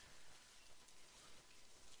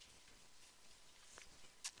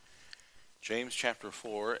James chapter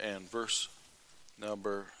 4 and verse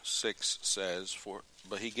number 6 says,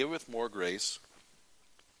 But he giveth more grace,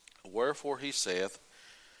 wherefore he saith,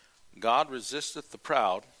 God resisteth the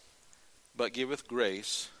proud, but giveth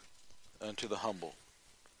grace unto the humble.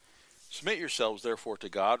 Submit yourselves therefore to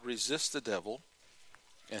God, resist the devil,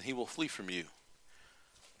 and he will flee from you.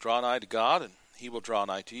 Draw nigh to God, and he will draw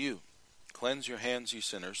nigh to you. Cleanse your hands, ye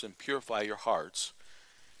sinners, and purify your hearts,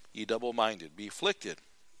 ye double-minded. Be afflicted,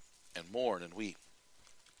 and mourn, and weep.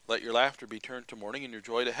 Let your laughter be turned to mourning, and your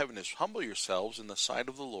joy to heaviness. Humble yourselves in the sight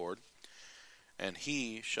of the Lord, and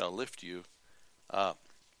he shall lift you up.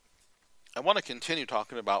 I want to continue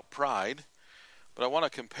talking about pride, but I want to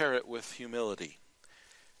compare it with humility,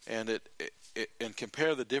 and and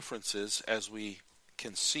compare the differences as we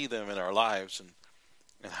can see them in our lives,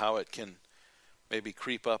 and how it can maybe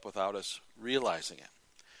creep up without us realizing it.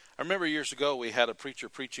 I remember years ago we had a preacher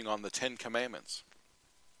preaching on the 10 Commandments,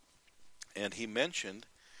 and he mentioned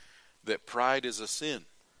that pride is a sin.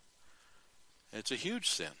 It's a huge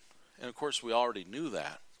sin, and of course we already knew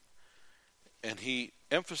that. And he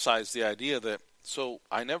emphasized the idea that, so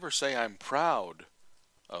I never say I'm proud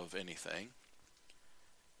of anything,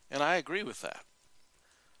 and I agree with that.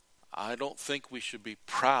 I don't think we should be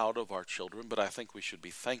proud of our children, but I think we should be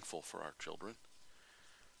thankful for our children.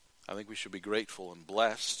 I think we should be grateful and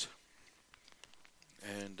blessed.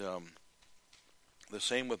 And the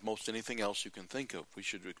same with most anything else you can think of. We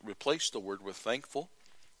should replace the word with thankful,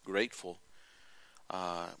 grateful,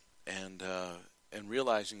 and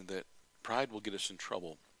realizing that pride will get us in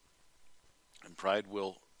trouble, and pride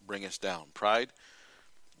will bring us down. Pride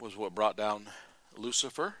was what brought down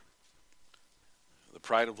Lucifer. The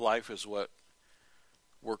pride of life is what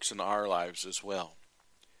works in our lives as well.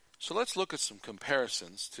 So let's look at some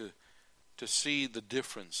comparisons to see the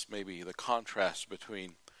difference, maybe the contrast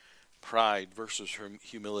between pride versus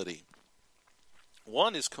humility.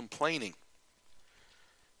 One is complaining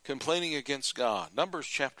against God. Numbers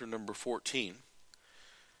chapter number 14.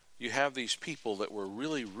 You have these people that were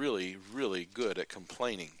really, really, really good at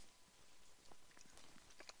complaining.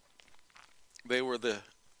 They were the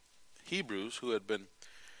Hebrews who had been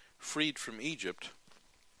freed from Egypt,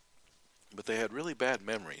 but they had really bad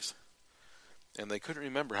memories, and they couldn't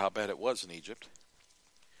remember how bad it was in Egypt.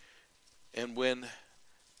 And when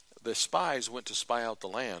the spies went to spy out the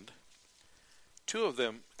land, 2 of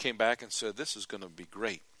them came back and said, this is going to be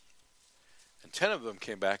great. And 10 of them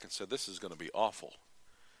came back and said, this is going to be awful.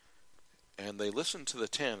 And they listened to the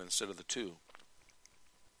 10 instead of the 2.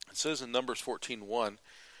 It says in Numbers 14:1, And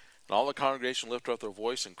all the congregation lifted up their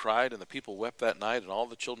voice and cried, and the people wept that night, and all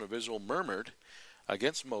the children of Israel murmured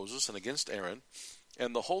against Moses and against Aaron.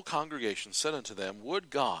 And the whole congregation said unto them, Would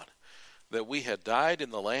God that we had died in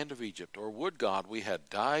the land of Egypt, or would God we had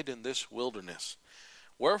died in this wilderness?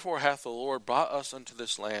 Wherefore hath the Lord brought us unto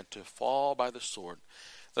this land to fall by the sword,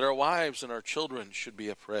 that our wives and our children should be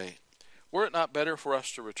a prey? Were it not better for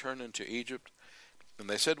us to return into Egypt? And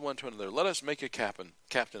they said one to another, Let us make a captain,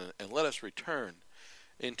 and let us return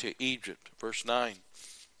into Egypt. Verse 9.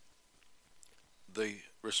 The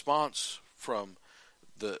response from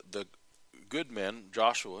the good men,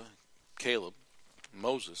 Joshua, Caleb,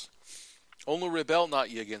 Moses, Only rebel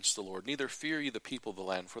not ye against the Lord, neither fear ye the people of the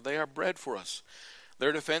land, for they are bread for us.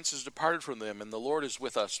 Their defense is departed from them, and the Lord is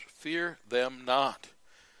with us. Fear them not.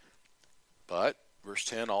 But verse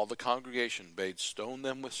 10, all the congregation bade stone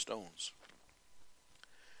them with stones.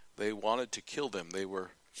 They wanted to kill them. They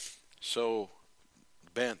were so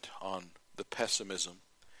bent on the pessimism.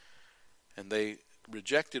 And they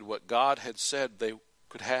rejected what God had said they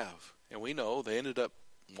could have. And we know they ended up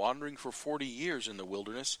wandering for 40 years in the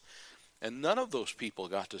wilderness. And none of those people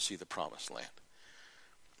got to see the promised land.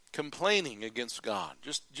 Complaining against God.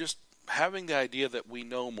 Just having the idea that we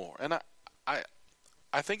know more. And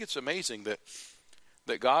I think it's amazing that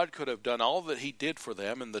God could have done all that he did for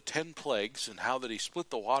them in the 10 plagues, and how that he split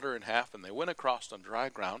the water in half and they went across on dry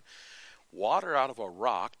ground, water out of a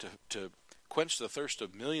rock to quench the thirst of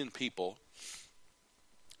 1 million people,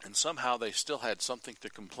 and somehow they still had something to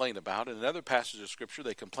complain about. In another passage of Scripture,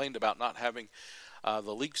 they complained about not having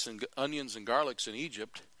the leeks and onions and garlics in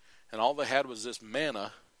Egypt, and all they had was this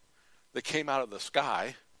manna that came out of the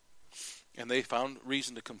sky, and they found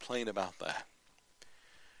reason to complain about that.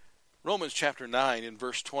 Romans chapter 9 in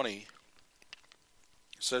verse 20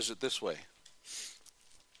 says it this way.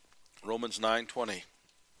 Romans 9:20.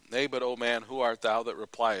 Nay, but, O man, who art thou that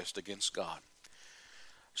repliest against God?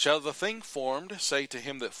 Shall the thing formed say to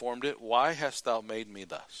him that formed it, Why hast thou made me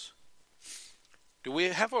thus? Do we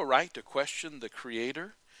have a right to question the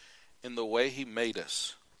Creator in the way he made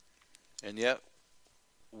us? And yet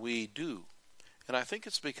we do. And I think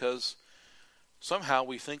it's because Somehow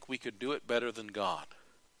we think we could do it better than God.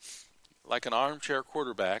 Like an armchair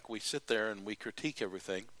quarterback, we sit there and we critique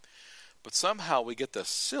everything. But somehow we get the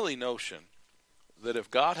silly notion that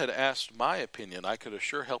if God had asked my opinion, I could have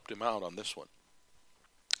sure helped him out on this one.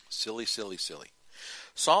 Silly, silly, silly.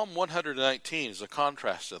 Psalm 119 is a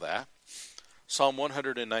contrast to that. Psalm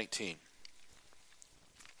 119.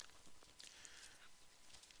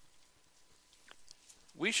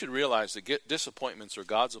 We should realize that disappointments are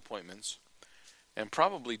God's appointments, and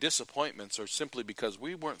probably disappointments are simply because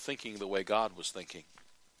we weren't thinking the way God was thinking.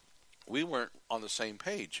 We weren't on the same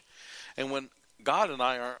page. And when God and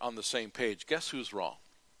I aren't on the same page, guess who's wrong?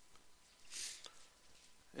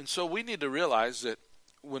 And so we need to realize that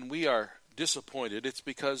when we are disappointed, it's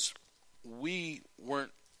because we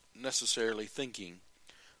weren't necessarily thinking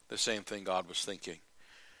the same thing God was thinking.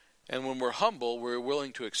 And when we're humble, we're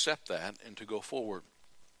willing to accept that and to go forward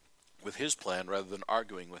with his plan rather than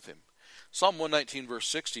arguing with him. Psalm 119 verse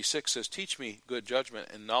 66 says, "Teach me good judgment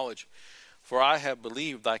and knowledge, for I have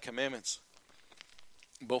believed thy commandments.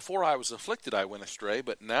 Before I was afflicted I went astray,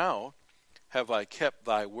 but now have I kept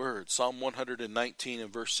thy word." Psalm 119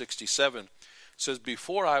 and verse 67 says,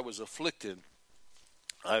 "Before I was afflicted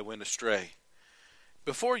I went astray."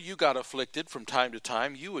 Before you got afflicted, from time to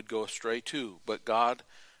time you would go astray too, but God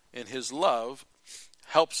in his love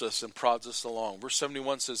helps us and prods us along. Verse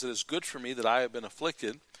 71 says, "It is good for me that I have been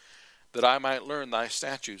afflicted, that I might learn thy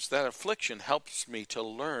statutes." That affliction helps me to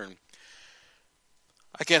learn.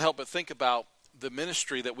 I can't help but think about the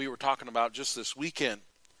ministry that we were talking about just this weekend.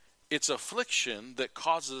 It's affliction that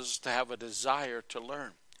causes us to have a desire to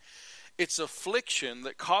learn. It's affliction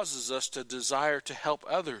that causes us to desire to help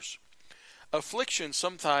others. Affliction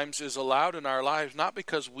sometimes is allowed in our lives not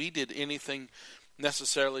because we did anything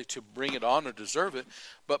necessarily to bring it on or deserve it,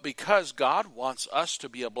 but because God wants us to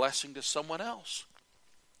be a blessing to someone else.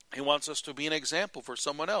 He wants us to be an example for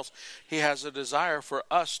someone else. He has a desire for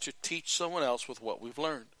us to teach someone else with what we've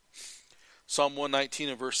learned. Psalm 119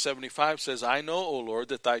 and verse 75 says, "I know, O Lord,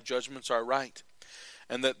 that thy judgments are right,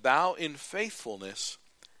 and that thou in faithfulness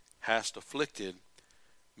hast afflicted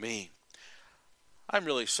me." I'm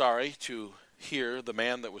really sorry to hear the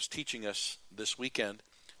man that was teaching us this weekend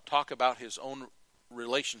talk about his own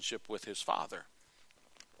relationship with his father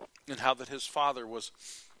and how that his father was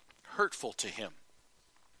hurtful to him.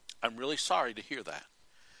 I'm really sorry to hear that.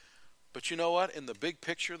 But you know what? In the big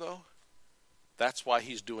picture, though, that's why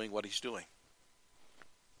he's doing what he's doing.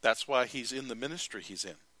 That's why he's in the ministry he's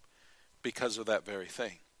in, because of that very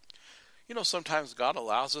thing. You know, sometimes God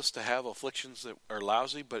allows us to have afflictions that are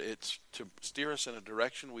lousy, but it's to steer us in a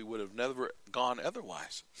direction we would have never gone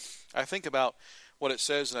otherwise. I think about what it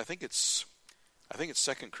says, and I think it's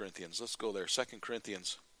 2 Corinthians. Let's go there. 2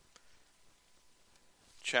 Corinthians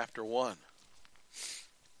chapter 1.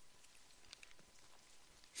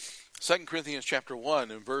 2 Corinthians chapter 1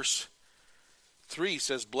 and verse 3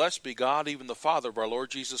 says, "Blessed be God, even the Father of our Lord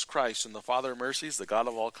Jesus Christ, and the Father of mercies, the God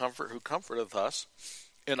of all comfort, who comforteth us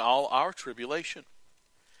in all our tribulation,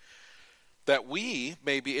 that we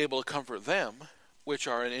may be able to comfort them which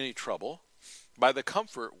are in any trouble, by the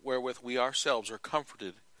comfort wherewith we ourselves are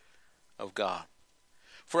comforted of God.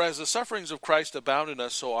 For as the sufferings of Christ abound in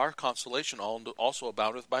us, so our consolation also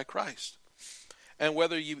aboundeth by Christ. And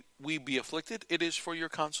whether we be afflicted, it is for your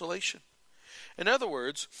consolation." In other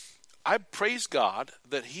words, I praise God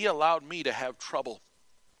that he allowed me to have trouble,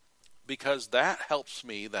 because that helps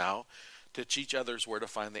me now to teach others where to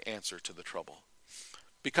find the answer to the trouble.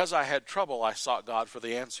 Because I had trouble, I sought God for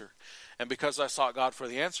the answer. And because I sought God for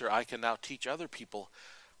the answer, I can now teach other people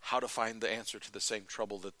how to find the answer to the same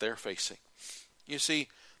trouble that they're facing. You see,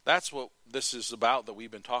 that's what this is about that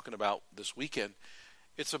we've been talking about this weekend.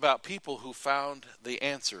 It's about people who found the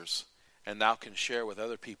answers and now can share with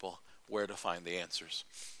other people where to find the answers.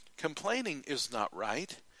 Complaining is not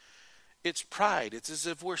right. It's pride. It's as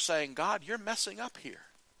if we're saying, "God, you're messing up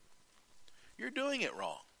here. You're doing it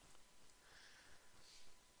wrong."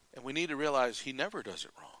 And we need to realize he never does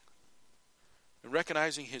it wrong. And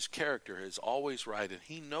recognizing his character is always right, and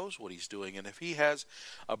he knows what he's doing. And if he has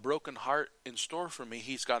a broken heart in store for me,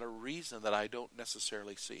 he's got a reason that I don't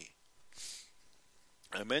necessarily see.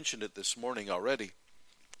 I mentioned it this morning already,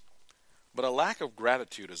 but a lack of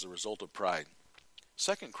gratitude is a result of pride.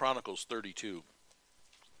 2 Chronicles 32.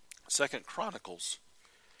 2 Chronicles,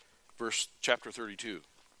 chapter 32.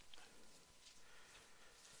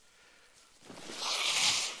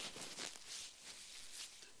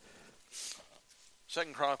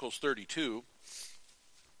 Second Chronicles 32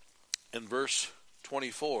 in verse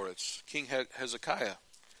 24. It's King Hezekiah.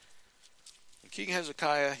 And King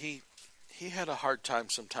Hezekiah, he had a hard time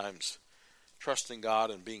sometimes trusting God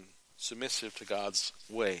and being submissive to God's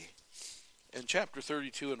way. In chapter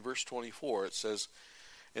 32 and verse 24, it says,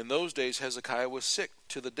 in those days Hezekiah was sick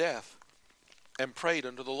to the death, and prayed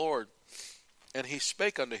unto the Lord. And he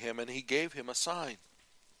spake unto him, and he gave him a sign.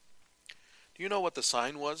 Do you know what the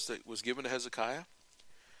sign was that was given to Hezekiah?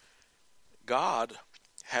 God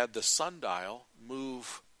had the sundial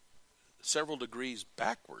move several degrees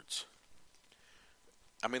backwards.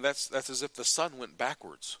 I mean, that's as if the sun went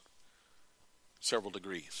backwards several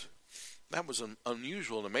degrees. That was an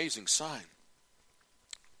unusual and amazing sign.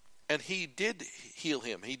 And he did heal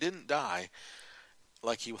him. He didn't die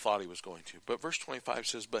like he thought he was going to. But verse 25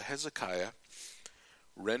 says, but Hezekiah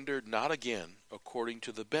rendered not again according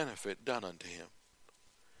to the benefit done unto him,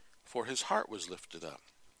 for his heart was lifted up.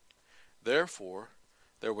 Therefore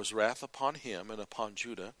there was wrath upon him and upon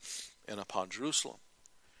Judah and upon Jerusalem.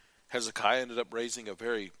 Hezekiah ended up raising a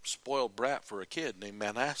very spoiled brat for a kid named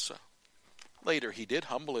Manasseh. Later he did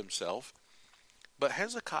humble himself, but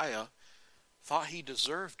Hezekiah thought he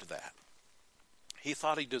deserved that. He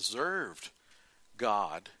thought he deserved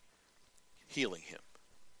God healing him.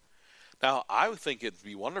 Now, I would think it'd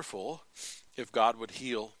be wonderful if God would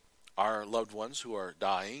heal our loved ones who are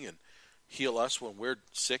dying and heal us when we're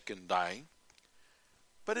sick and dying.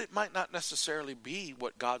 But it might not necessarily be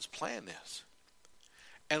what God's plan is.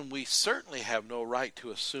 And we certainly have no right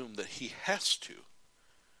to assume that he has to,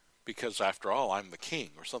 because after all, I'm the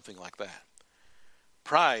king, or something like that.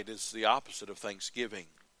 Pride is the opposite of thanksgiving.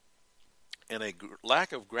 And a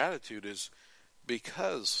lack of gratitude is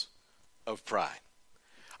because of pride.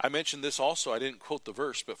 I mentioned this also, I didn't quote the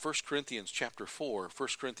verse, but 1 Corinthians chapter 4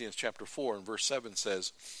 and verse 7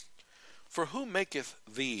 says, for who maketh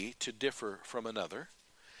thee to differ from another?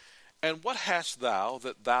 And what hast thou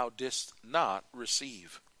that thou didst not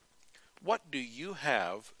receive? What do you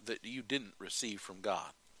have that you didn't receive from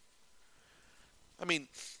God? I mean,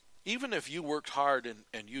 even if you worked hard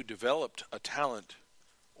and you developed a talent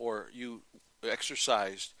or you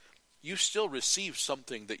exercised, you still received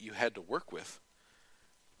something that you had to work with.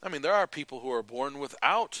 I mean, there are people who are born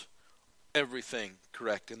without everything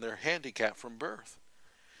correct and they're handicapped from birth.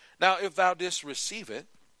 Now, if thou didst receive it,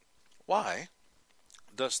 why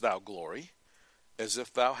dost thou glory as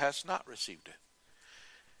if thou hast not received it?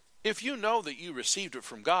 If you know that you received it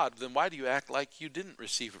from God, then why do you act like you didn't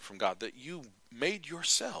receive it from God, that you made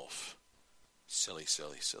yourself? Silly,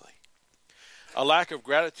 silly, silly. A lack of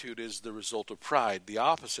gratitude is the result of pride. The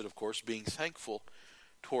opposite, of course, being thankful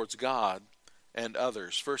towards God and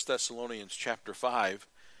others. 1 Thessalonians chapter 5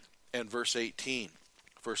 and verse 18.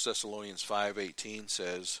 1 Thessalonians 5:18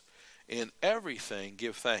 says, in everything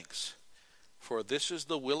give thanks, for this is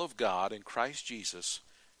the will of God in Christ Jesus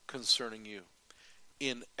concerning you.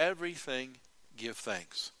 In everything give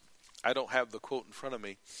thanks. I don't have the quote in front of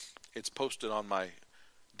me. It's posted on my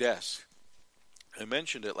desk. I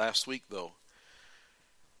mentioned it last week, though.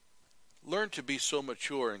 Learn to be so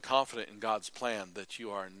mature and confident in God's plan that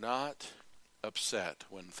you are not upset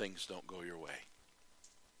when things don't go your way.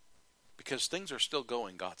 Because things are still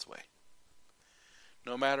going God's way.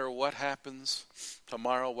 No matter what happens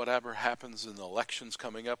tomorrow, whatever happens in the elections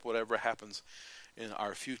coming up, whatever happens in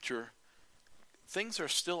our future, things are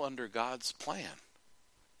still under God's plan.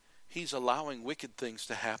 He's allowing wicked things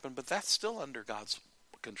to happen, but that's still under God's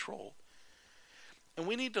control. And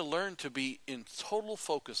we need to learn to be in total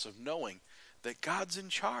focus of knowing that God's in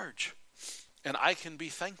charge. And I can be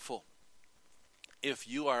thankful. If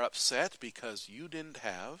you are upset because you didn't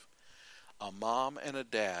have a mom and a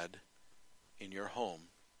dad in your home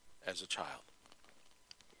as a child.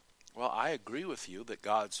 Well, I agree with you that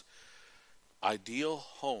God's ideal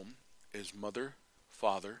home is mother,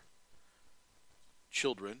 father,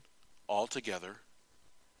 children, all together.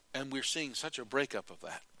 And we're seeing such a breakup of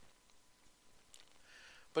that.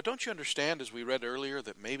 But don't you understand, as we read earlier,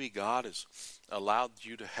 that maybe God has allowed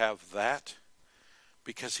you to have that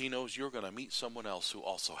because he knows you're going to meet someone else who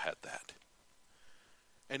also had that.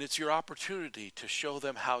 And it's your opportunity to show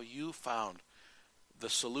them how you found the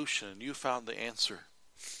solution, you found the answer,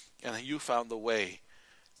 and you found the way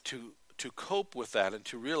to cope with that and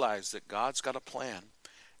to realize that God's got a plan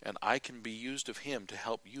and I can be used of him to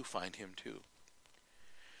help you find him too.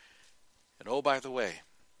 And oh, by the way,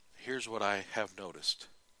 here's what I have noticed.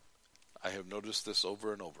 I have noticed this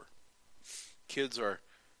over and over. Kids are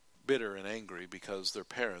bitter and angry because their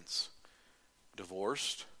parents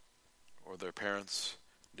divorced or their parents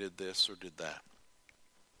did this or did that.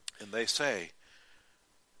 And they say,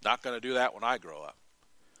 not going to do that when I grow up.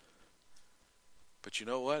 But you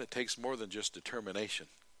know what? It takes more than just determination.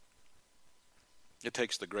 It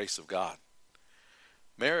takes the grace of God.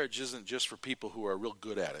 Marriage isn't just for people who are real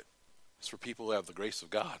good at it. It's for people who have the grace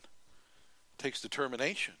of God. takes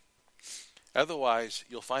determination. Otherwise,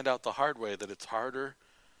 you'll find out the hard way that it's harder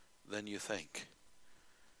than you think.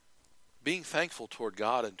 Being thankful toward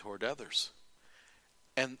God and toward others.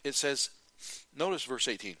 And it says, notice verse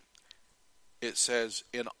 18. It says,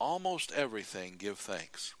 in almost everything give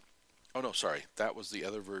thanks. Oh no, sorry, that was the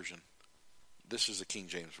other version. This is the King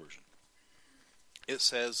James Version. It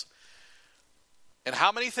says, in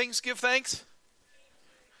how many things give thanks?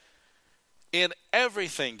 In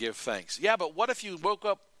everything give thanks. Yeah, but what if you woke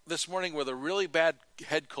up this morning with a really bad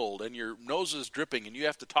head cold and your nose is dripping and you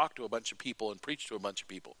have to talk to a bunch of people and preach to a bunch of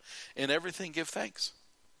people? In everything give thanks.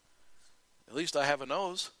 At least I have a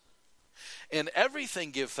nose. In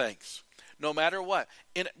everything give thanks. No matter what.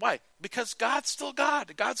 Why? Because God's still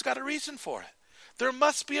God. God's got a reason for it. There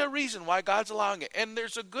must be a reason why God's allowing it. And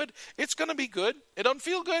it's going to be good. It don't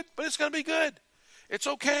feel good, but it's going to be good. It's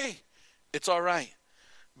okay. It's all right.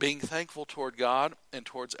 Being thankful toward God and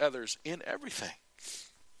towards others in everything.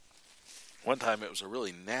 One time it was a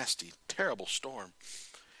really nasty, terrible storm.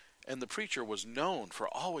 And the preacher was known for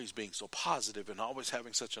always being so positive and always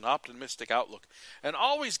having such an optimistic outlook and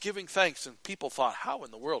always giving thanks. And people thought, how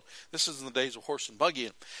in the world? This is in the days of horse and buggy,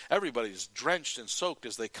 and everybody's drenched and soaked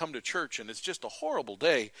as they come to church, and it's just a horrible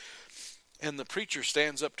day. And the preacher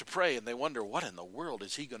stands up to pray, and they wonder, what in the world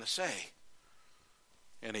is he going to say?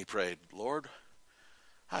 And he prayed, Lord,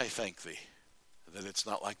 I thank thee that it's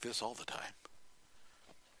not like this all the time.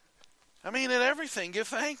 I mean, in everything, give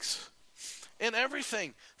thanks. In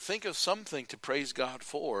everything, think of something to praise God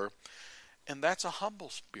for, and that's a humble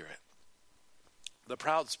spirit. The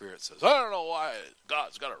proud spirit says, I don't know why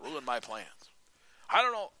God's got to ruin my plans. I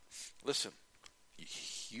don't know. Listen,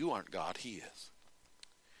 you aren't God, he is.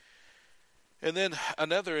 And then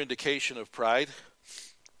another indication of pride,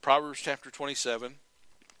 Proverbs chapter 27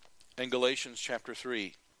 and Galatians chapter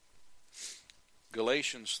 3.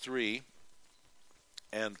 Galatians 3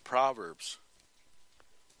 and Proverbs.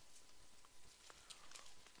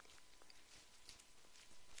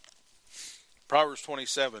 Proverbs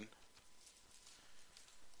 27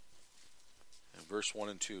 and verse 1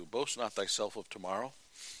 and 2. Boast not thyself of tomorrow,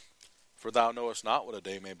 for thou knowest not what a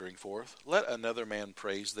day may bring forth. Let another man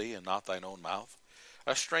praise thee, and not thine own mouth,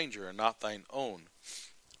 a stranger, and not thine own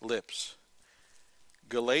lips.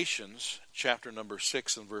 Galatians chapter number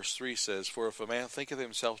 6 and verse 3 says, For if a man thinketh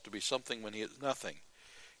himself to be something when he is nothing,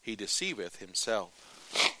 he deceiveth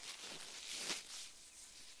himself.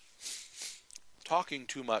 Talking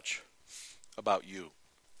too much about you.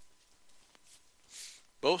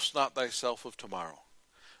 Boast not thyself of tomorrow.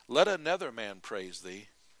 Let another man praise thee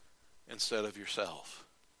instead of yourself.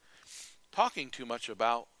 Talking too much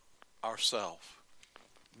about ourselves.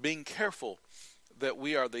 Being careful that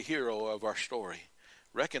we are the hero of our story.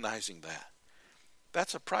 Recognizing that.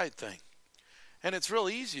 That's a pride thing. And it's real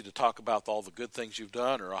easy to talk about all the good things you've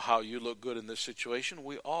done or how you look good in this situation.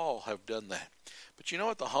 We all have done that. But you know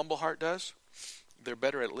what the humble heart does? They're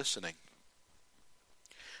better at listening.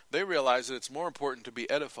 They realize that it's more important to be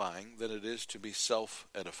edifying than it is to be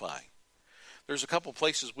self-edifying. There's a couple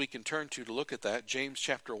places we can turn to look at that. James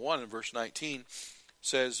chapter 1 and verse 19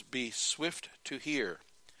 says, Be swift to hear,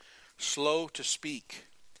 slow to speak,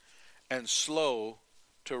 and slow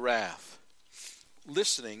to wrath.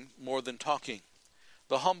 Listening more than talking.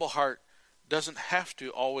 The humble heart doesn't have to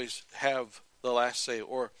always have the last say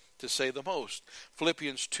or to say the most.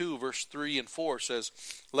 Philippians 2 verse 3 and 4 says,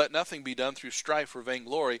 Let nothing be done through strife or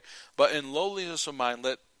vainglory, but in lowliness of mind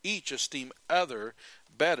let each esteem other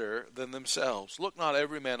better than themselves. Look not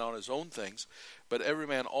every man on his own things, but every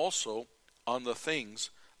man also on the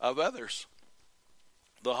things of others.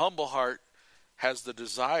 The humble heart has the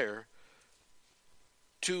desire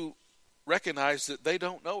to recognize that they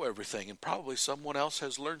don't know everything, and probably someone else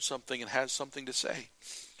has learned something and has something to say.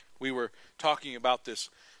 We were talking about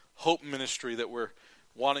this hope ministry that we're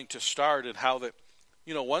wanting to start, and how that,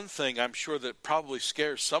 one thing I'm sure that probably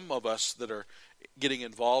scares some of us that are getting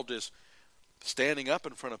involved is standing up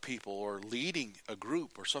in front of people or leading a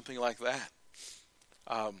group or something like that.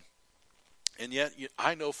 And yet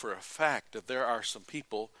I know for a fact that there are some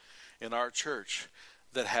people in our church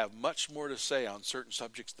that have much more to say on certain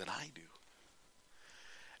subjects than I do,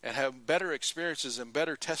 and have better experiences and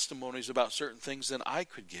better testimonies about certain things than I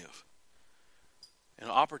could give, and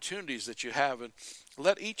opportunities that you have. And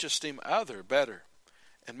let each esteem other better,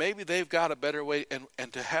 and maybe they've got a better way,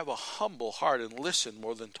 and to have a humble heart and listen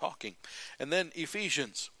more than talking. And then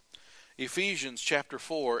Ephesians chapter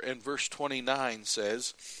 4 and verse 29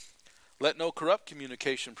 says, Let no corrupt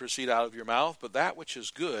communication proceed out of your mouth, but that which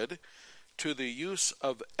is good, to the use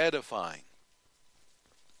of edifying,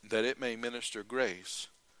 that it may minister grace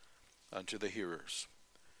unto the hearers.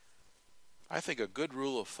 I think a good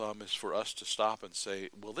rule of thumb is for us to stop and say,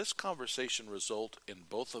 will this conversation result in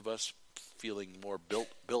both of us feeling more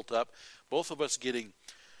built up, both of us getting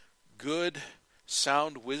good,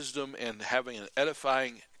 sound wisdom and having an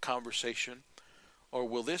edifying conversation, or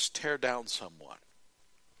will this tear down someone?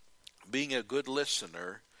 Being a good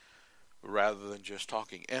listener rather than just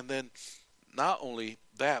talking. And then not only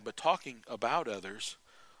that, but talking about others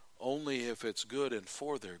only if it's good and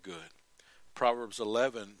for their good. Proverbs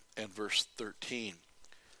 11 and verse 13.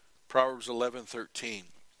 Proverbs 11:13.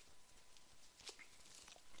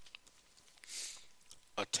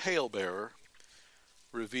 A talebearer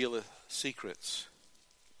revealeth secrets,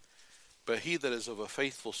 but he that is of a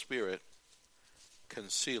faithful spirit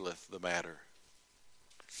concealeth the matter.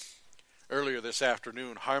 Earlier this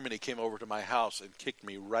afternoon, Harmony came over to my house and kicked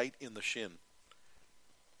me right in the shin.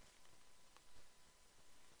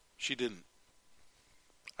 She didn't.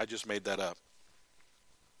 I just made that up.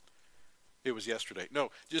 It was yesterday. No,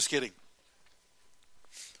 just kidding.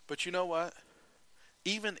 But you know what?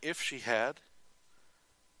 Even if she had,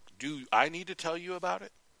 do I need to tell you about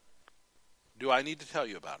it? Do I need to tell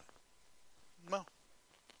you about it? No.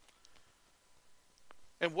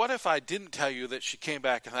 And what if I didn't tell you that she came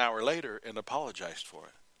back an hour later and apologized for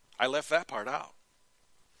it? I left that part out.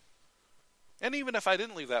 And even if I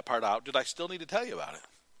didn't leave that part out, did I still need to tell you about it?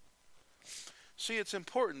 See, it's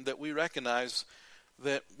important that we recognize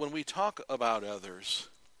that when we talk about others,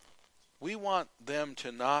 we want them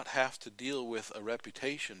to not have to deal with a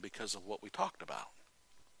reputation because of what we talked about.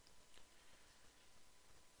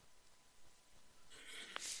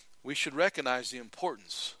 We should recognize the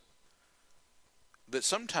importance that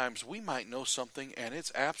sometimes we might know something and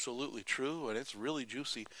it's absolutely true and it's really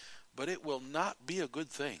juicy, but it will not be a good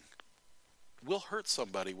thing. We'll hurt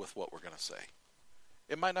somebody with what we're going to say.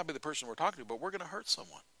 It might not be the person we're talking to, but we're going to hurt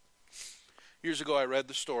someone. Years ago, I read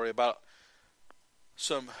the story about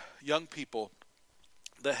some young people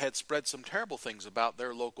that had spread some terrible things about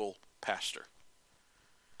their local pastor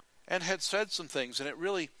and had said some things, and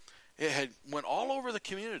it had went all over the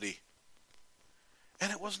community,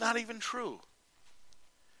 and it was not even true.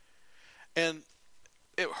 And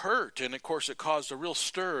it hurt, and of course it caused a real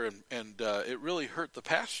stir, and it really hurt the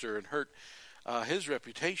pastor and hurt his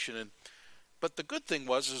reputation. But the good thing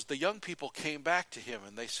was the young people came back to him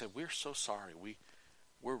and they said, "We're so sorry.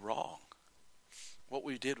 We're wrong. What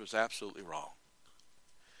we did was absolutely wrong."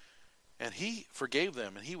 And he forgave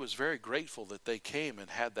them, and he was very grateful that they came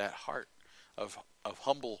and had that heart of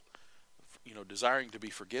humble, desiring to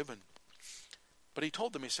be forgiven. But he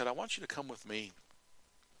told them, he said, "I want you to come with me."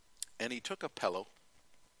 And he took a pillow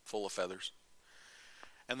full of feathers,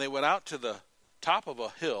 and they went out to the top of a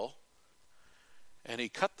hill, and he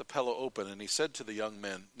cut the pillow open, and he said to the young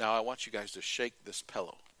men, "Now I want you guys to shake this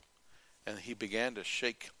pillow." And he began to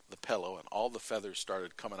shake the pillow, and all the feathers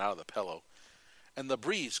started coming out of the pillow. And the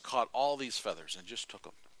breeze caught all these feathers and just took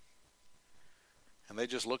them. And they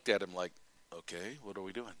just looked at him like, "Okay, what are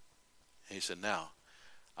we doing?" And he said, "Now,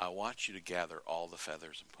 I want you to gather all the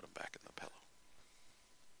feathers and put them back in the pillow."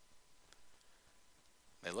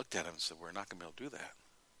 They looked at him and said, "We're not going to be able to do that.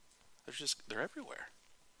 They're everywhere."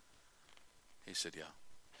 He said, "Yeah."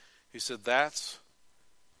 He said, "That's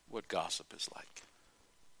what gossip is like.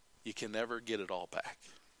 You can never get it all back."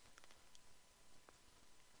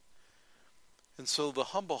 And so the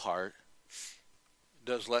humble heart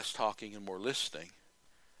does less talking and more listening.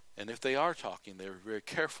 And if they are talking, they're very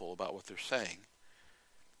careful about what they're saying.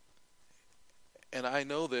 And I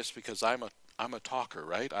know this because I'm a talker,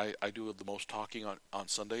 right? I do the most talking on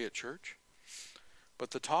Sunday at church.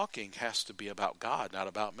 But the talking has to be about God, not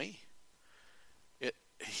about me.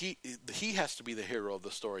 He has to be the hero of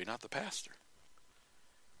the story, not the pastor.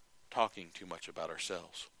 Talking too much about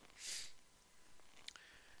ourselves.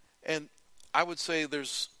 And I would say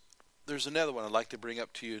there's another one I'd like to bring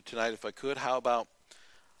up to you tonight if I could. How about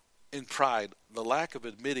in pride, the lack of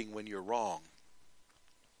admitting when you're wrong?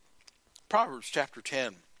 Proverbs chapter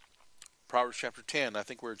 10. Proverbs chapter 10, I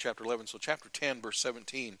think we're in chapter 11, so chapter 10, verse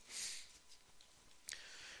 17.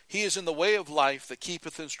 "He is in the way of life that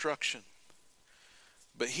keepeth instruction,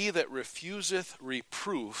 but he that refuseth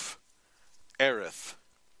reproof erreth."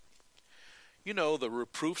 You know, the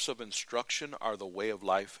reproofs of instruction are the way of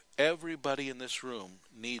life. Everybody in this room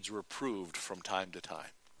needs reproved from time to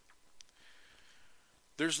time.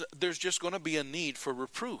 There's just going to be a need for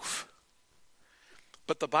reproof.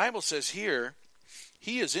 But the Bible says here,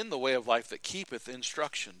 he is in the way of life that keepeth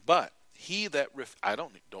instruction, but he that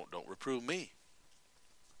don't reprove me.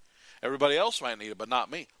 Everybody else might need it, but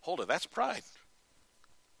not me. Hold it, that's pride.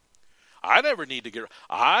 I never need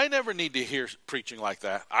to hear preaching like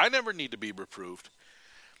that. I never need to be reproved.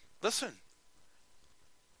 Listen,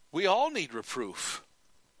 We all need reproof.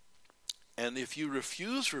 And if you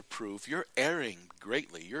refuse reproof, you're erring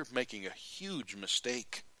greatly. You're making a huge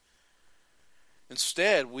mistake.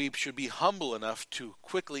 Instead, we should be humble enough to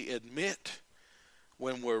quickly admit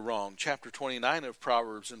when we're wrong. Chapter 29 of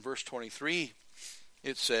Proverbs, in verse 23,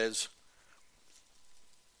 it says,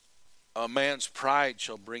 a man's pride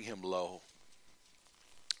shall bring him low,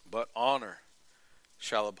 but honor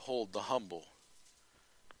shall uphold the humble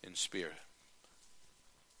in spirit.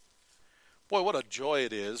 Boy, what a joy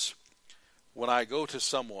it is when I go to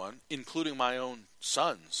someone, including my own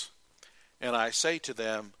sons, and I say to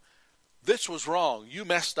them, this was wrong, you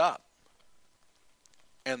messed up.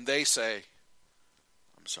 And they say,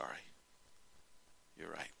 I'm sorry.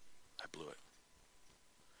 You're right. I blew it.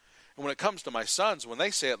 And when it comes to my sons, when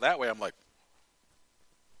they say it that way, I'm like,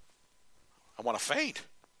 I want to faint.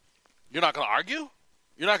 You're not going to argue?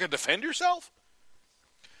 You're not going to defend yourself?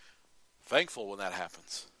 Thankful when that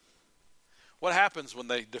happens. What happens when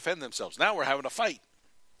they defend themselves? Now we're having a fight.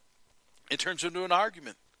 It turns into an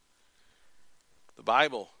argument. The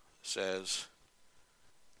Bible says,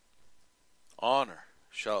 honor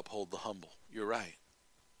shall uphold the humble. You're right.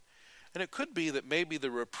 And it could be that maybe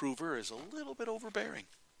the reprover is a little bit overbearing.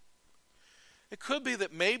 It could be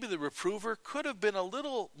that maybe the reprover could have been a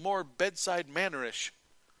little more bedside mannerish.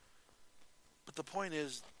 But the point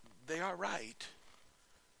is, they are right.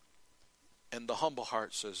 And the humble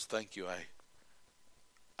heart says, thank you,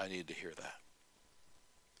 I need to hear that.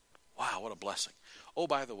 Wow, what a blessing. Oh,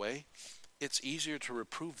 by the way, it's easier to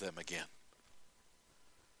reprove them again.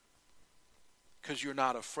 Because you're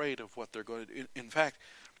not afraid of what they're going to do. In fact,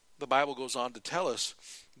 the Bible goes on to tell us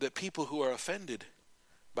that people who are offended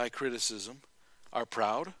by criticism are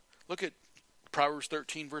proud. Look at Proverbs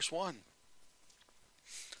 13, verse 1.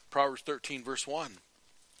 Proverbs 13, verse 1.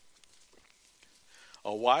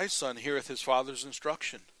 A wise son heareth his father's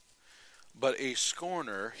instruction, but a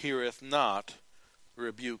scorner heareth not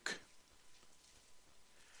rebuke.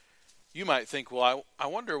 You might think, well, I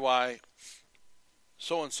wonder why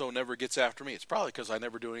so-and-so never gets after me. It's probably because I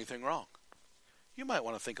never do anything wrong. You might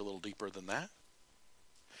want to think a little deeper than that.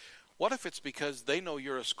 What if it's because they know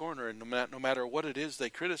you're a scorner, and no matter what it is they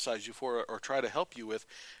criticize you for or try to help you with,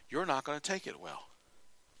 you're not going to take it well?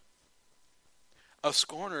 A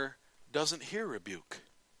scorner doesn't hear rebuke.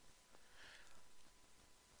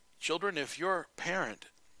 Children, if your parent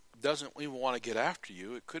doesn't even want to get after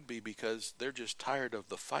you, it could be because they're just tired of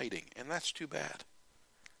the fighting, and that's too bad.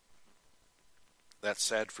 That's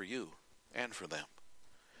sad for you and for them.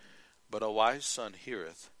 But a wise son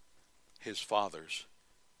heareth his father's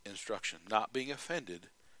instruction, not being offended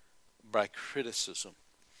by criticism.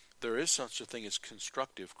 There is such a thing as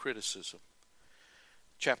constructive criticism.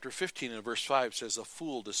 Chapter 15 and verse 5 says, a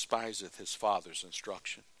fool despiseth his father's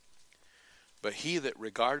instruction, but he that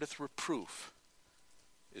regardeth reproof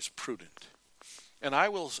is prudent. And I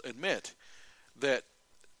will admit that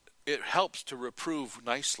it helps to reprove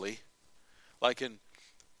nicely. Like in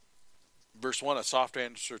verse 1, a soft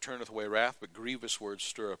answer turneth away wrath, but grievous words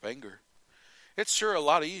stir up anger. It's sure a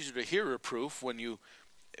lot easier to hear reproof when you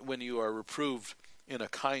are reproved in a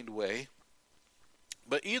kind way.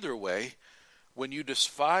 But either way, when you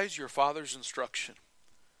despise your father's instruction,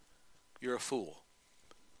 you're a fool.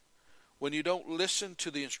 When you don't listen to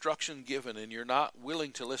the instruction given and you're not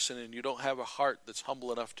willing to listen and you don't have a heart that's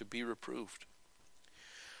humble enough to be reproved.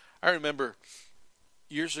 I remember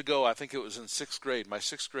years ago, I think it was in 6th grade, my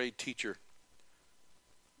 6th grade teacher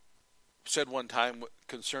said one time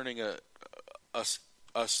concerning us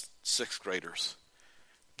 6th graders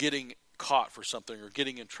getting caught for something or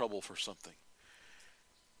getting in trouble for something.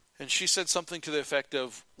 And she said something to the effect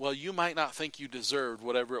of, well, you might not think you deserved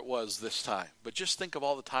whatever it was this time, but just think of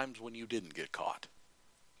all the times when you didn't get caught.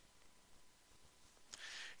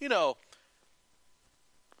 You know,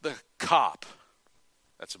 the cop,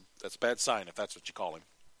 that's a bad sign if that's what you call him.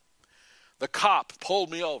 The cop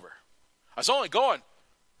pulled me over. I was only going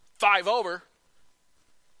 5 over.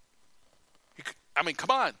 I mean,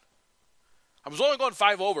 come on. I was only going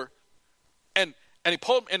 5 over. And he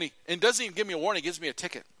pulled me, and doesn't even give me a warning, he gives me a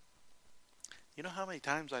ticket. You know how many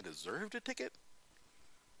times I deserved a ticket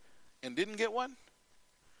and didn't get one?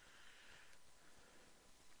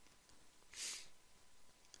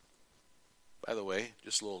 By the way,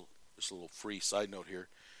 just a little free side note here.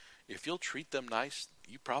 If you'll treat them nice,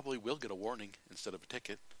 you probably will get a warning instead of a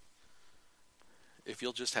ticket. If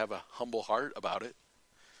you'll just have a humble heart about it.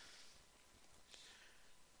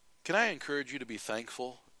 Can I encourage you to be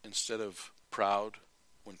thankful instead of proud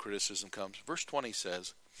when criticism comes? Verse 20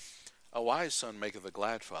 says, a wise son maketh a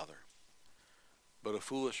glad father, but a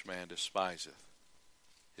foolish man despiseth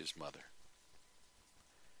his mother.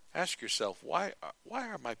 Ask yourself, why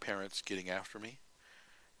are my parents getting after me?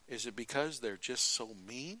 Is it because they're just so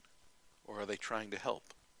mean, or are they trying to help?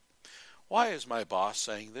 Why is my boss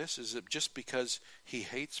saying this? Is it just because he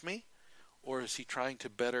hates me, or is he trying to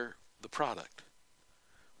better the product?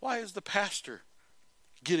 Why is the pastor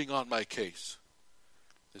getting on my case?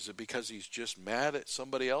 Is it because he's just mad at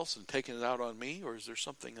somebody else and taking it out on me, or is there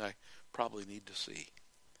something I probably need to see?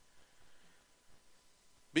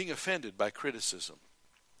 Being offended by criticism,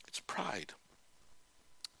 it's pride.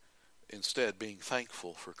 Instead, being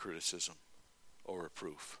thankful for criticism or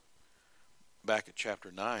reproof. Back at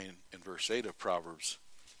chapter 9 and verse 8 of Proverbs,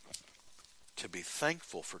 to be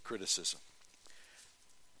thankful for criticism.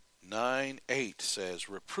 9:8 says,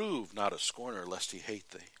 reprove not a scorner lest he hate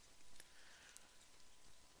thee.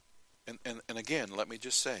 And again, let me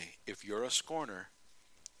just say, if you're a scorner,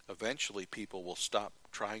 eventually people will stop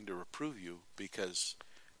trying to reprove you because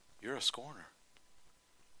you're a scorner.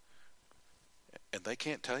 And they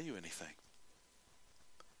can't tell you anything.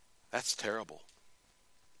 That's terrible.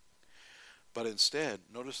 But instead,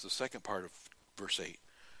 notice the second part of verse 8.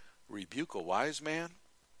 Rebuke a wise man,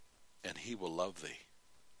 and he will love thee.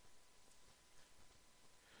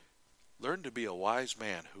 Learn to be a wise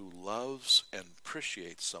man who loves and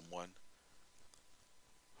appreciates someone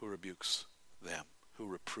who rebukes them, who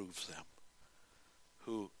reproves them,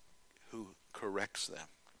 who corrects them.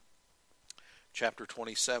 Chapter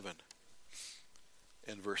 27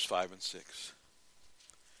 in verse 5 and 6.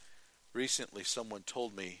 Recently someone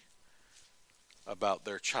told me about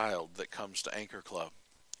their child that comes to Anchor Club.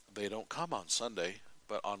 They don't come on Sunday,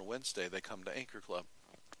 but on Wednesday they come to Anchor Club.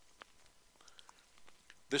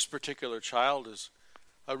 This particular child is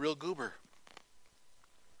a real goober.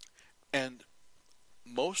 And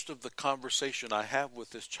most of the conversation I have with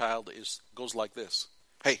this child goes like this.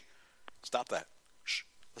 Hey, stop that. Shh,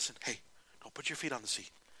 listen, hey, don't put your feet on the seat.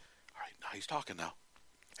 All right, now he's talking now.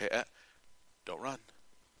 Hey, don't run.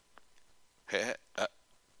 Hey,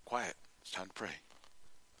 quiet. It's time to pray.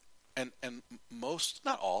 And most,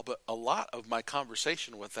 not all, but a lot of my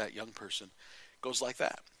conversation with that young person goes like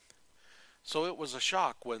that. So it was a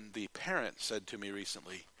shock when the parent said to me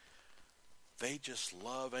recently, they just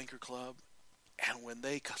love Anchor Club, and when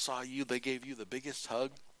they saw you, they gave you the biggest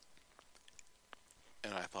hug.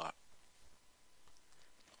 And I thought,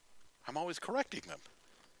 I'm always correcting them.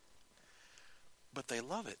 But they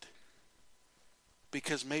love it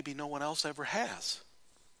because maybe no one else ever has.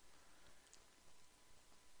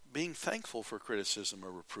 Being thankful for criticism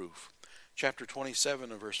or reproof. Chapter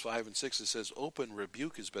 27 and verse 5 and 6, it says, open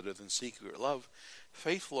rebuke is better than secret love.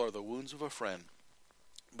 Faithful are the wounds of a friend,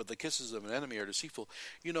 but the kisses of an enemy are deceitful.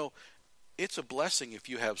 You know, it's a blessing if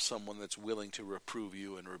you have someone that's willing to reprove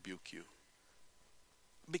you and rebuke you,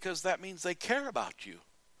 because that means they care about you.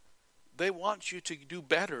 They want you to do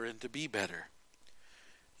better and to be better.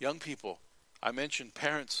 Young people, I mentioned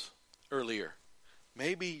parents earlier.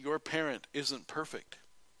 Maybe your parent isn't perfect,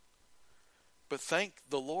 but thank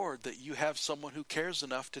the Lord that you have someone who cares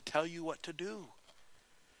enough to tell you what to do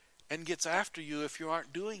and gets after you if you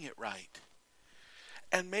aren't doing it right.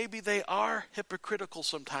 And maybe they are hypocritical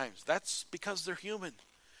sometimes. That's because they're human.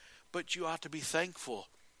 But you ought to be thankful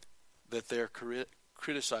that they're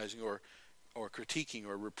criticizing or critiquing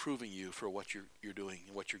or reproving you for what you're doing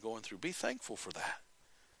and what you're going through. Be thankful for that.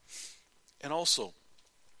 And also,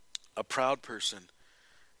 a proud person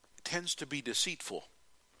tends to be deceitful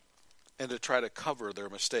and to try to cover their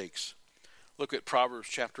mistakes. Look at Proverbs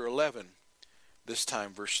chapter 11, this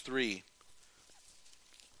time verse 3.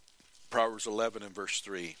 Proverbs 11 and verse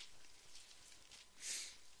 3.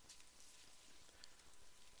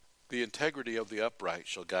 The integrity of the upright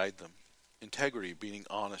shall guide them. Integrity meaning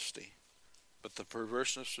honesty. But the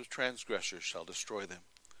perverseness of transgressors shall destroy them.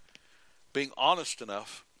 Being honest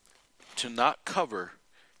enough to not cover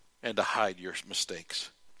and to hide your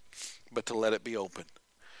mistakes, but to let it be open.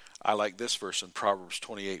 I like this verse in Proverbs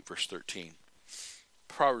 28 verse 13.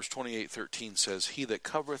 Proverbs 28:13 says, he that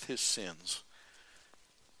covereth his sins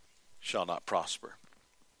shall not prosper,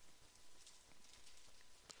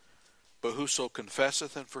 but whoso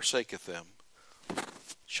confesseth and forsaketh them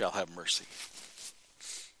shall have mercy.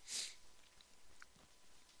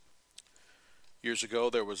 Years ago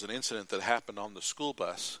there was an incident that happened on the school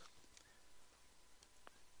bus,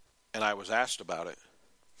 and I was asked about it.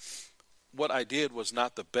 What I did was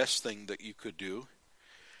not the best thing that you could do.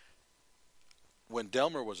 When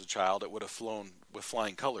Delmer was a child, it would have flown with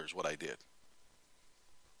flying colors, what I did.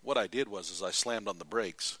 What I did was I slammed on the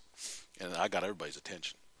brakes, and I got everybody's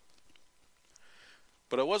attention.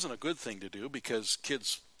 But it wasn't a good thing to do because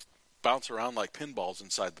kids bounce around like pinballs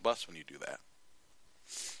inside the bus when you do that.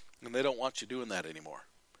 And they don't want you doing that anymore.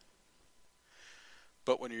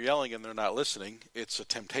 But when you're yelling and they're not listening, it's a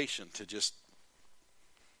temptation to just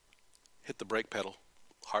hit the brake pedal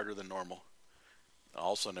harder than normal.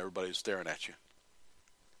 All of a sudden, everybody's staring at you.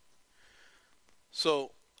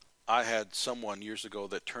 So I had someone years ago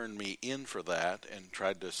that turned me in for that and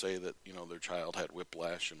tried to say that, their child had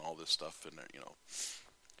whiplash and all this stuff in there,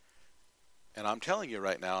 And I'm telling you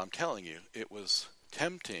right now, it was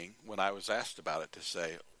tempting when I was asked about it to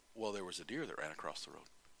say, well, there was a deer that ran across the road.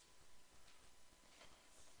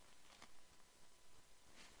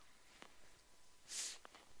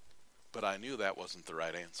 But I knew that wasn't the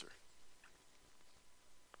right answer.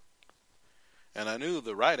 And I knew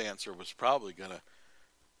the right answer was probably going to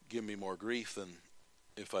give me more grief than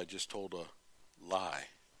if I just told a lie.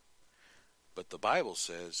 But the Bible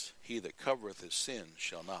says, he that covereth his sin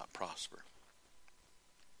shall not prosper.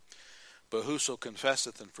 But whoso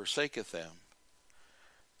confesseth and forsaketh them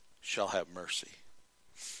shall have mercy.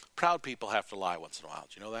 Proud people have to lie once in a while.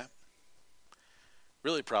 Do you know that?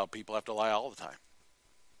 Really proud people have to lie all the time.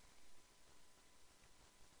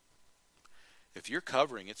 If you're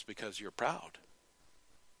covering, it's because you're proud.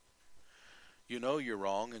 You know you're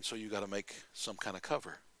wrong, and so you got to make some kind of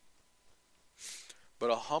cover.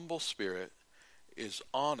 But a humble spirit is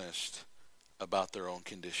honest about their own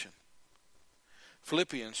condition.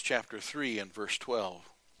 Philippians chapter 3 and verse 12.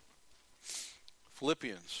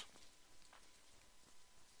 Philippians.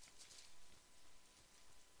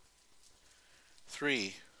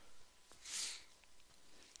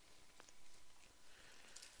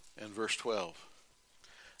 And verse 12.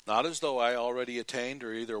 Not as though I already attained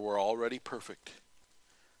or either were already perfect,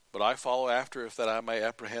 but I follow after, if that I may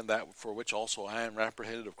apprehend that for which also I am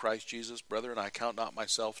apprehended of Christ Jesus. Brethren, I count not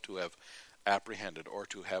myself to have apprehended or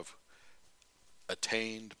to have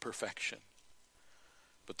attained perfection.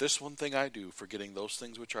 But this one thing I do, forgetting those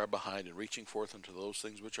things which are behind and reaching forth unto those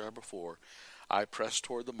things which are before, I press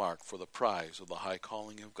toward the mark for the prize of the high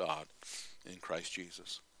calling of God in Christ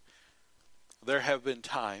Jesus. There have been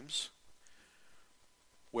times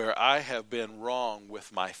where I have been wrong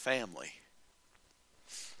with my family.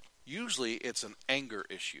 Usually it's an anger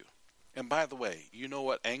issue. And by the way, you know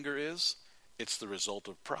what anger is? It's the result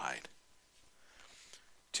of pride.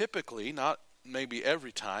 Typically, not maybe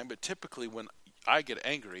every time, but typically when I get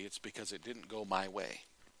angry, it's because it didn't go my way.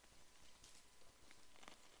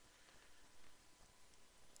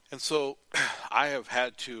 And so I have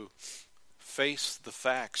had to face the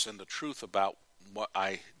facts and the truth about what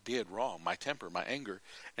I did wrong, my temper, my anger,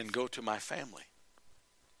 and go to my family.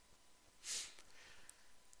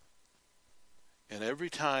 And every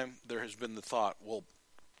time there has been the thought, well,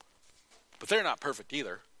 but they're not perfect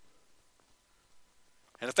either.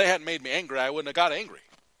 And if they hadn't made me angry, I wouldn't have got angry.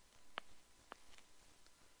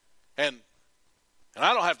 And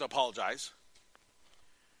I don't have to apologize.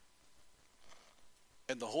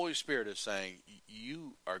 And the Holy Spirit is saying,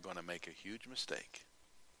 you are going to make a huge mistake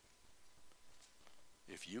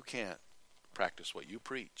if you can't practice what you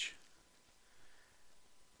preach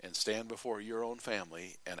and stand before your own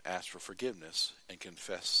family and ask for forgiveness and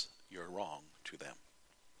confess your wrong to them.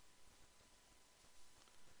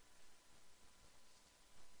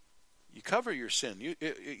 You cover your sin,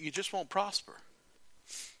 you just won't prosper.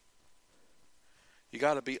 You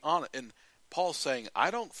got to be honest. And Paul's saying,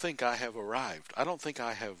 I don't think I have arrived. I don't think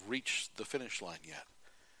I have reached the finish line yet.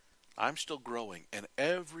 I'm still growing, and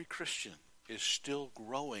every Christian is still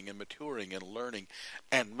growing and maturing and learning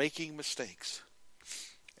and making mistakes.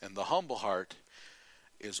 And the humble heart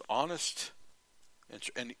is honest.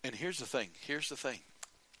 And here's the thing.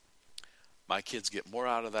 My kids get more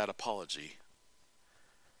out of that apology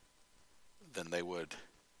than they would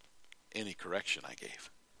any correction I gave.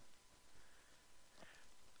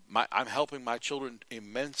 I'm helping my children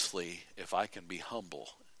immensely if I can be humble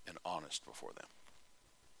and honest before them.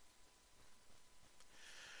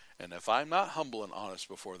 And if I'm not humble and honest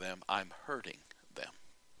before them, I'm hurting them.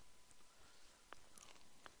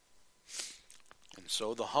 And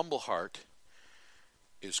so the humble heart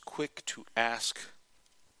is quick to ask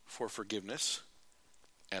for forgiveness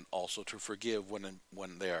and also to forgive when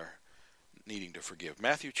they are needing to forgive.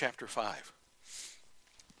 Matthew chapter 5.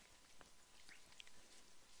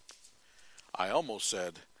 I almost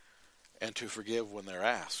said, and to forgive when they're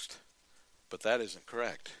asked, but that isn't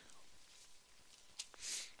correct.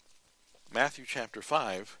 Matthew chapter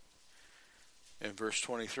 5 and verse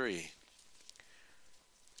 23.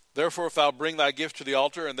 Therefore, if thou bring thy gift to the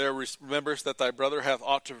altar, and there rememberest that thy brother hath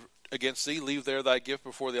aught against thee, leave there thy gift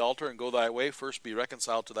before the altar, and go thy way. First be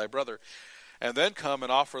reconciled to thy brother, and then come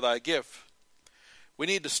and offer thy gift. We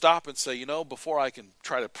need to stop and say, before I can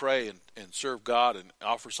try to pray and serve God and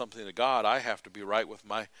offer something to God, I have to be right with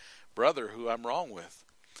my brother who I'm wrong with.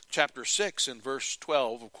 Chapter 6 in verse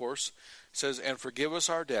 12, of course, says, and forgive us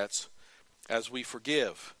our debts as we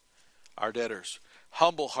forgive our debtors.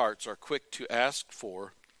 Humble hearts are quick to ask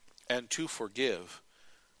for and to forgive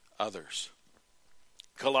others.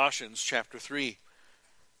 Colossians chapter 3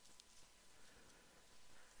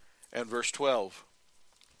 and verse 12.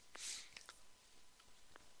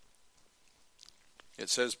 It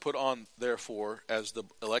says, put on, therefore, as the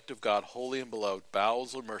elect of God, holy and beloved,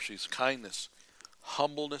 bowels of mercies, kindness,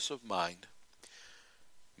 humbleness of mind,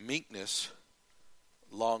 meekness,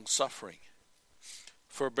 long-suffering,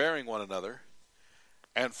 forbearing one another,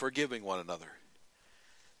 and forgiving one another.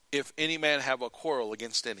 If any man have a quarrel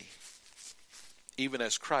against any, even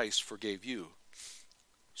as Christ forgave you,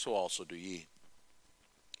 so also do ye.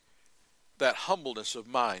 That humbleness of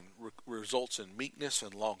mind results in meekness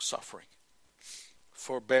and long-suffering,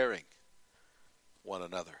 forbearing one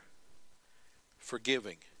another,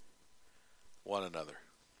 forgiving one another,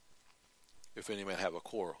 if any man have a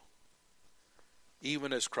quarrel.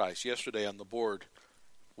 Even as Christ. Yesterday on the board,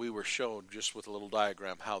 we were shown just with a little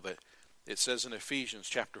diagram how that it says in Ephesians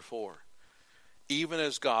chapter 4, even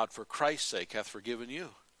as God for Christ's sake hath forgiven you.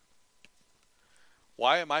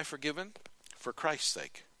 Why am I forgiven? For Christ's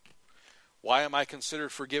sake. Why am I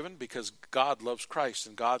considered forgiven? Because God loves Christ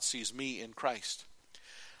and God sees me in Christ.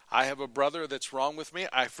 I have a brother that's wrong with me.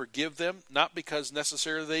 I forgive them, not because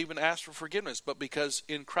necessarily they even ask for forgiveness, but because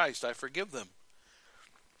in Christ I forgive them.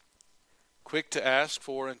 Quick to ask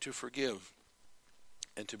for and to forgive,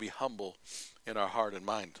 and to be humble in our heart and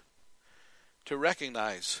mind. To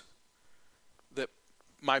recognize that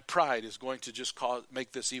my pride is going to just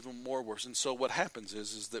make this even more worse. And so what happens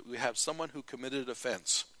is that we have someone who committed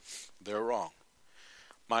offense. They're wrong.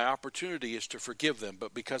 My opportunity is to forgive them,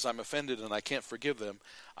 but because I'm offended and I can't forgive them,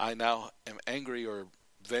 I now am angry or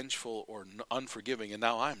vengeful or unforgiving, and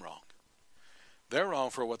now I'm wrong. They're wrong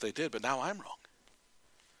for what they did, but now I'm wrong.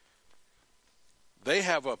 They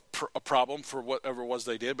have a problem for whatever it was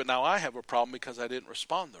they did, but now I have a problem because I didn't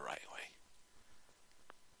respond the right way.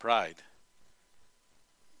 Pride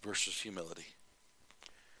versus humility.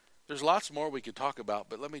 There's lots more we could talk about,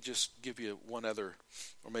 but let me just give you one other,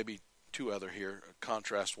 or maybe two other here,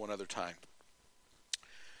 contrast one other time.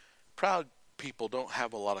 Proud people don't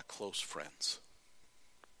have a lot of close friends.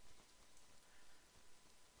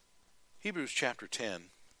 Hebrews chapter 10.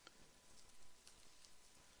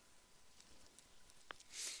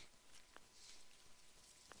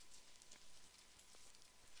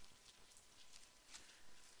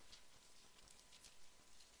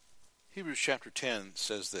 Hebrews chapter 10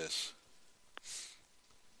 says this,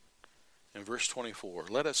 in verse 24,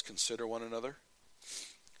 let us consider one another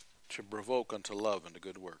to provoke unto love and to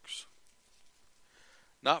good works,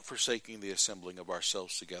 not forsaking the assembling of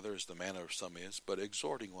ourselves together as the manner of some is, but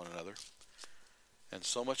exhorting one another, and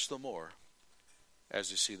so much the more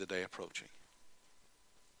as you see the day approaching.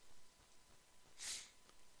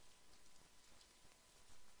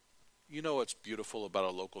 You know what's beautiful about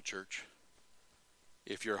a local church?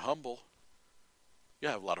 If you're humble, you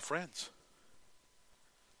have a lot of friends.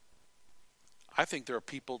 I think there are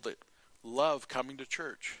people that love coming to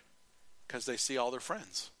church because they see all their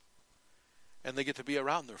friends. And they get to be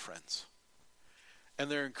around their friends. And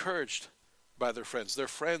they're encouraged by their friends. Their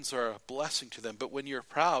friends are a blessing to them. But when you're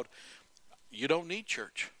proud, you don't need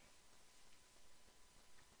church.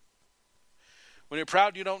 When you're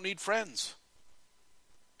proud, you don't need friends.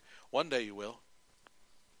 One day you will.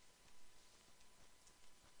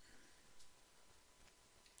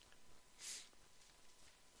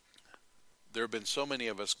 There have been so many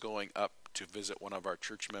of us going up to visit one of our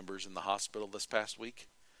church members in the hospital this past week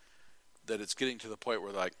that it's getting to the point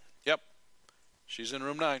where they're like, yep, she's in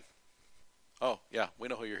room 9. Oh, yeah, we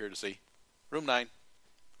know who you're here to see. Room 9.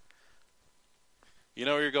 You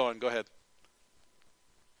know where you're going. Go ahead.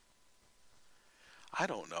 I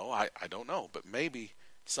don't know. I don't know. But maybe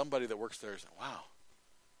somebody that works there is like, wow,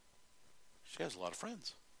 she has a lot of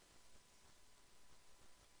friends.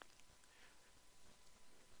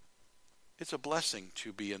 It's a blessing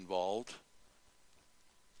to be involved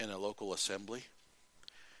in a local assembly.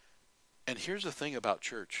 And here's the thing about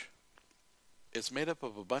church. It's made up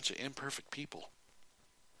of a bunch of imperfect people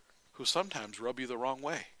who sometimes rub you the wrong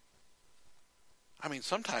way. I mean,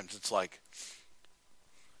 sometimes it's like,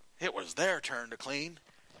 it was their turn to clean,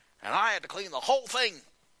 and I had to clean the whole thing.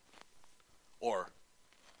 Or,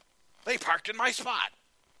 they parked in my spot.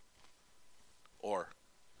 Or,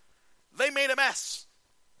 they made a mess,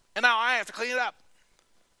 and now I have to clean it up.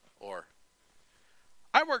 Or,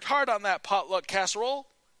 I worked hard on that potluck casserole,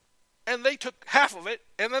 and they took half of it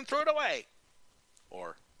and then threw it away.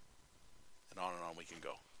 Or, and on we can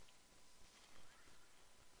go.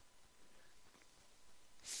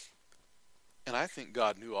 And I think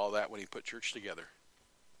God knew all that when he put church together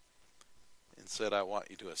and said, I want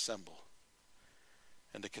you to assemble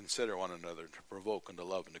and to consider one another, to provoke and to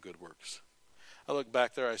love and to good works. I look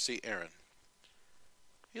back there, I see Aaron.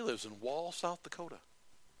 He lives in Wall, South Dakota.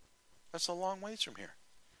 That's a long ways from here.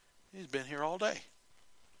 He's been here all day.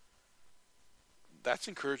 That's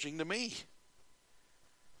encouraging to me.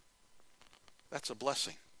 That's a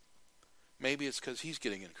blessing. Maybe it's because he's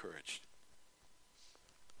getting encouraged.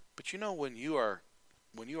 But you know, when you are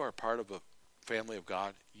part of a family of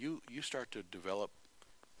God, you start to develop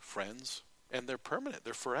friends, and they're permanent.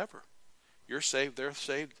 They're forever. You're saved. They're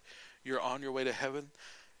saved. You're on your way to heaven.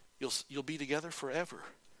 You'll be together forever.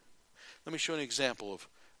 Let me show you an example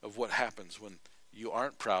of what happens when you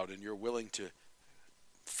aren't proud and you're willing to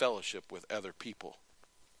fellowship with other people.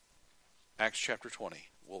 Acts chapter 20.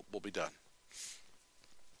 We'll be done.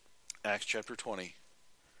 Acts chapter 20.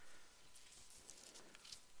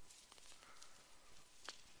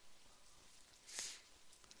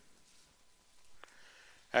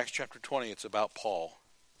 Acts chapter 20, it's about Paul.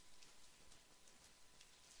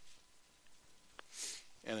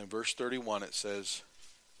 And in verse 31 it says,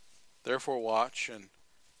 Therefore watch and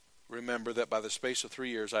remember that by the space of 3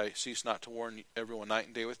 years I cease not to warn everyone night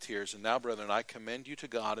and day with tears. And now, brethren, I commend you to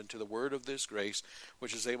God and to the word of this grace,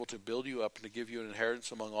 which is able to build you up and to give you an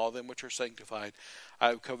inheritance among all them which are sanctified. I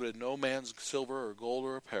have coveted no man's silver or gold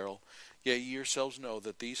or apparel. Yea, ye yourselves know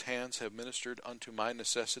that these hands have ministered unto my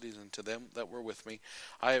necessities and to them that were with me.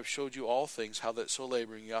 I have showed you all things, how that so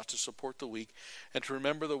laboring ye ought to support the weak, and to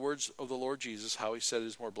remember the words of the Lord Jesus, how he said, It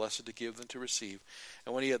is more blessed to give than to receive.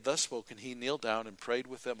 And when he had thus spoken, he kneeled down and prayed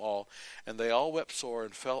with them all. And they all wept sore,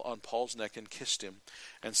 and fell on Paul's neck, and kissed him,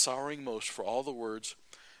 and sorrowing most for all the words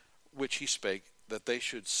which he spake, that they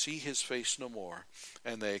should see his face no more.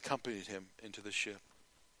 And they accompanied him into the ship.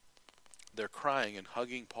 They're crying and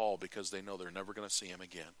hugging Paul because they know they're never going to see him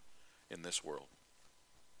again in this world.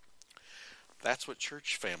 That's what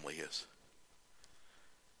church family is.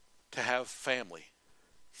 To have family.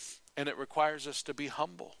 And it requires us to be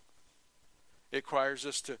humble. It requires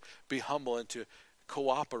us to be humble and to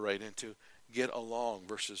cooperate and to get along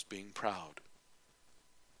versus being proud.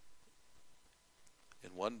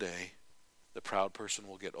 And one day, the proud person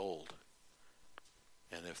will get old.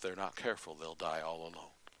 And if they're not careful, they'll die all alone.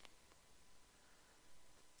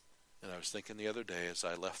 And I was thinking the other day as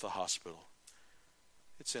I left the hospital,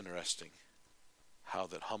 it's interesting how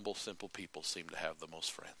that humble, simple people seem to have the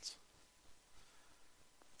most friends.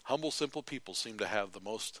 Humble, simple people seem to have the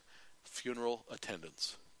most funeral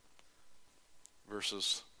attendance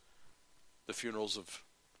versus the funerals of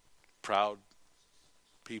proud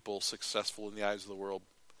people, successful in the eyes of the world.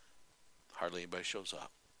 Hardly anybody shows up.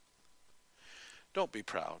 Don't be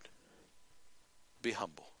proud. Be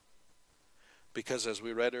humble. Because as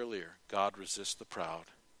we read earlier, God resists the proud,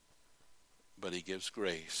 but he gives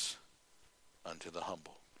grace unto the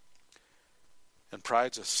humble. And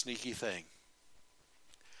pride's a sneaky thing.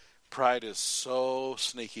 Pride is so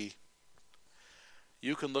sneaky.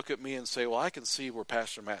 You can look at me and say, well, I can see where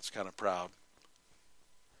Pastor Matt's kind of proud.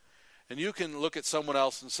 And you can look at someone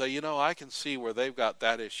else and say, I can see where they've got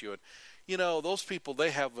that issue. And, those people,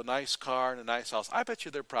 they have a nice car and a nice house. I bet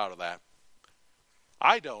you they're proud of that.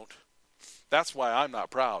 I don't. That's why I'm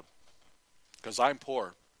not proud, because I'm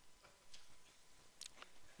poor.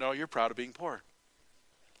 No, you're proud of being poor.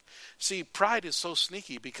 See, pride is so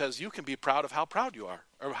sneaky because you can be proud of how proud you are,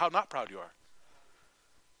 or how not proud you are.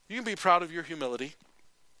 You can be proud of your humility.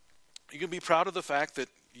 You can be proud of the fact that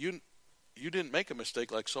you didn't make a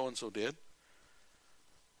mistake like so-and-so did,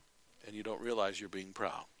 and you don't realize you're being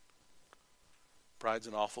proud. Pride's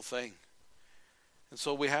an awful thing. And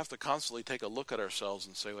so we have to constantly take a look at ourselves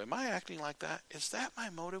and say, well, am I acting like that? Is that my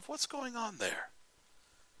motive? What's going on there?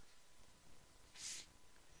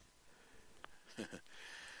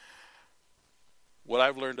 What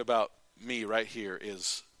I've learned about me right here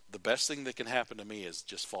is the best thing that can happen to me is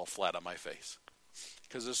just fall flat on my face.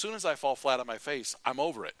 Because as soon as I fall flat on my face, I'm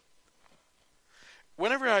over it.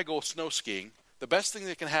 Whenever I go snow skiing, the best thing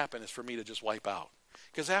that can happen is for me to just wipe out.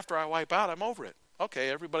 Because after I wipe out, I'm over it. Okay,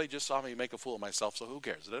 everybody just saw me make a fool of myself, so who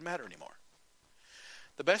cares? It doesn't matter anymore.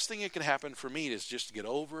 The best thing that can happen for me is just to get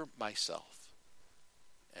over myself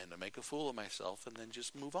and to make a fool of myself and then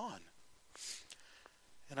just move on.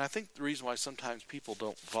 And I think the reason why sometimes people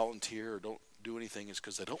don't volunteer or don't do anything is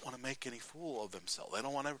because they don't want to make any fool of themselves. They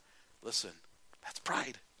don't want to, listen, that's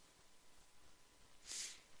pride.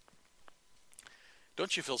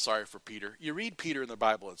 Don't you feel sorry for Peter? You read Peter in the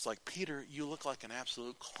Bible, it's like, Peter, you look like an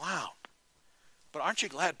absolute clown. But aren't you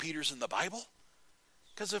glad Peter's in the Bible?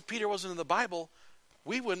 Because if Peter wasn't in the Bible,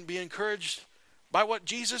 we wouldn't be encouraged by what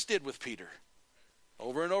Jesus did with Peter.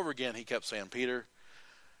 Over and over again, he kept saying, Peter,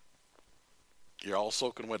 you're all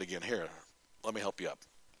soaking wet again. Here, let me help you up.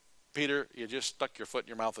 Peter, you just stuck your foot in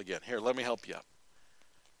your mouth again. Here, let me help you up.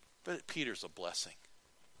 But Peter's a blessing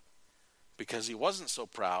because he wasn't so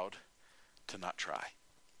proud to not try.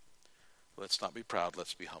 Let's not be proud.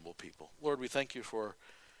 Let's be humble people. Lord, we thank you for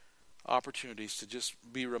opportunities to just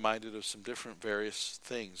be reminded of some different various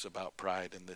things about pride in